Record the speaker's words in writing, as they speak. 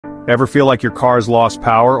Ever feel like your car's lost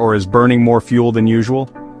power or is burning more fuel than usual?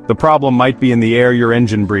 The problem might be in the air your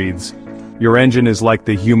engine breathes. Your engine is like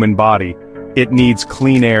the human body. It needs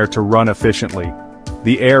clean air to run efficiently.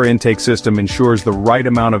 The air intake system ensures the right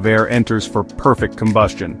amount of air enters for perfect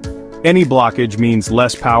combustion. Any blockage means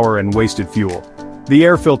less power and wasted fuel. The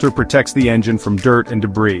air filter protects the engine from dirt and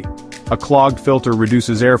debris. A clogged filter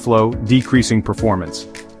reduces airflow, decreasing performance.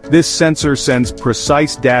 This sensor sends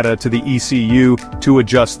precise data to the ECU to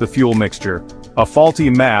adjust the fuel mixture. A faulty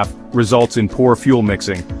MAF results in poor fuel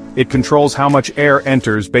mixing. It controls how much air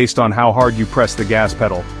enters based on how hard you press the gas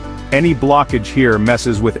pedal. Any blockage here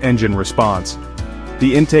messes with engine response.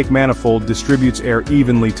 The intake manifold distributes air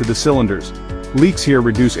evenly to the cylinders. Leaks here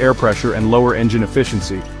reduce air pressure and lower engine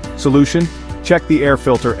efficiency. Solution? Check the air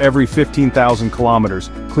filter every 15,000 kilometers,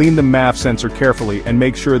 clean the MAF sensor carefully and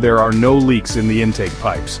make sure there are no leaks in the intake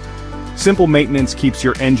pipes. Simple maintenance keeps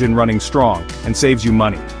your engine running strong and saves you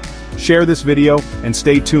money. Share this video and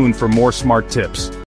stay tuned for more smart tips.